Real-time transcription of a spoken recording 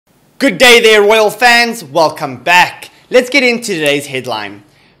Good day there, royal fans. Welcome back. Let's get into today's headline.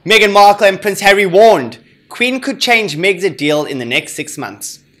 Meghan Markle and Prince Harry warned Queen could change Megxit deal in the next 6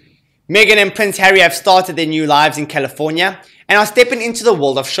 months. Meghan and Prince Harry have started their new lives in California and are stepping into the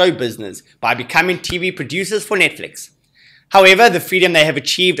world of show business by becoming TV producers for Netflix. However, the freedom they have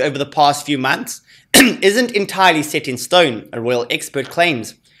achieved over the past few months isn't entirely set in stone, a royal expert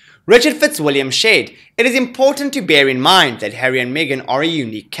claims. Richard Fitzwilliam shared, "It is important to bear in mind that Harry and Meghan are a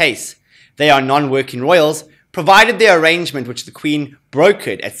unique case. They are non-working royals, provided their arrangement which the Queen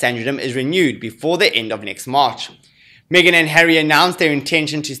brokered at Sandringham is renewed before the end of next March." Meghan and Harry announced their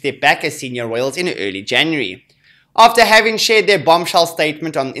intention to step back as senior royals in early January, after having shared their bombshell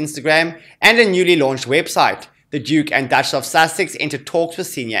statement on Instagram and a newly launched website. The Duke and Duchess of Sussex entered talks with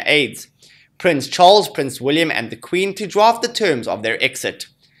senior aides, Prince Charles, Prince William and the Queen to draft the terms of their exit.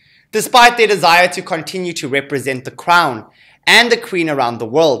 Despite their desire to continue to represent the Crown and the Queen around the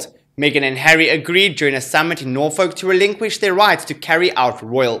world, Meghan and Harry agreed during a summit in Norfolk to relinquish their rights to carry out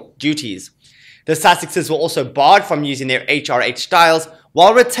royal duties. The Sussexes were also barred from using their HRH styles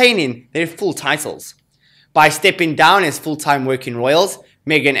while retaining their full titles. By stepping down as full-time working royals,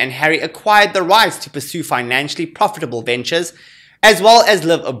 Meghan and Harry acquired the rights to pursue financially profitable ventures, as well as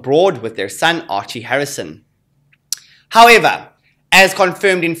live abroad with their son Archie Harrison. However, as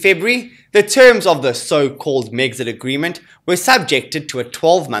confirmed in February, the terms of the so-called Megxit agreement were subjected to a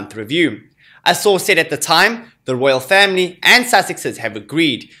 12-month review. A source said at the time, the royal family and Sussexes have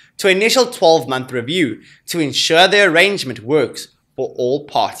agreed to an initial 12-month review to ensure the arrangement works for all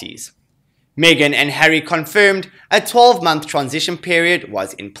parties. Meghan and Harry confirmed a 12-month transition period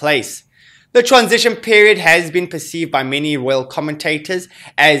was in place. The transition period has been perceived by many royal commentators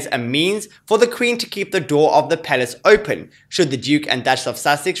as a means for the Queen to keep the door of the palace open should the Duke and Duchess of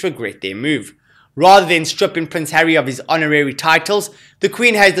Sussex regret their move. Rather than stripping Prince Harry of his honorary titles, the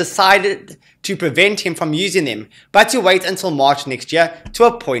Queen has decided to prevent him from using them, but to wait until March next year to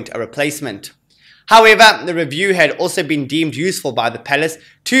appoint a replacement. However, the review had also been deemed useful by the palace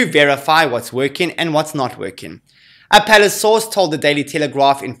to verify what's working and what's not working. A palace source told the Daily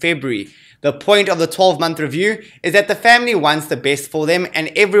Telegraph in February, "The point of the 12-month review is that the family wants the best for them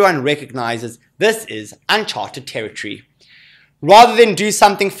and everyone recognizes this is uncharted territory. Rather than do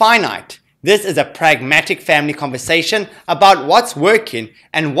something finite, this is a pragmatic family conversation about what's working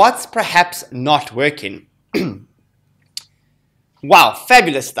and what's perhaps not working." Wow,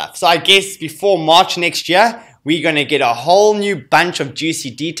 fabulous stuff. So I guess before March next year, we're going to get a whole new bunch of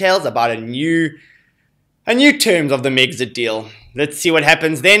juicy details about a new terms of the Megxit deal. Let's see what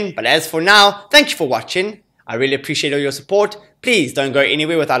happens then. But as for now, thank you for watching. I really appreciate all your support. Please don't go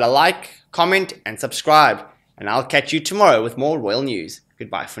anywhere without a like, comment, and subscribe. And I'll catch you tomorrow with more royal news.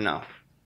 Goodbye for now.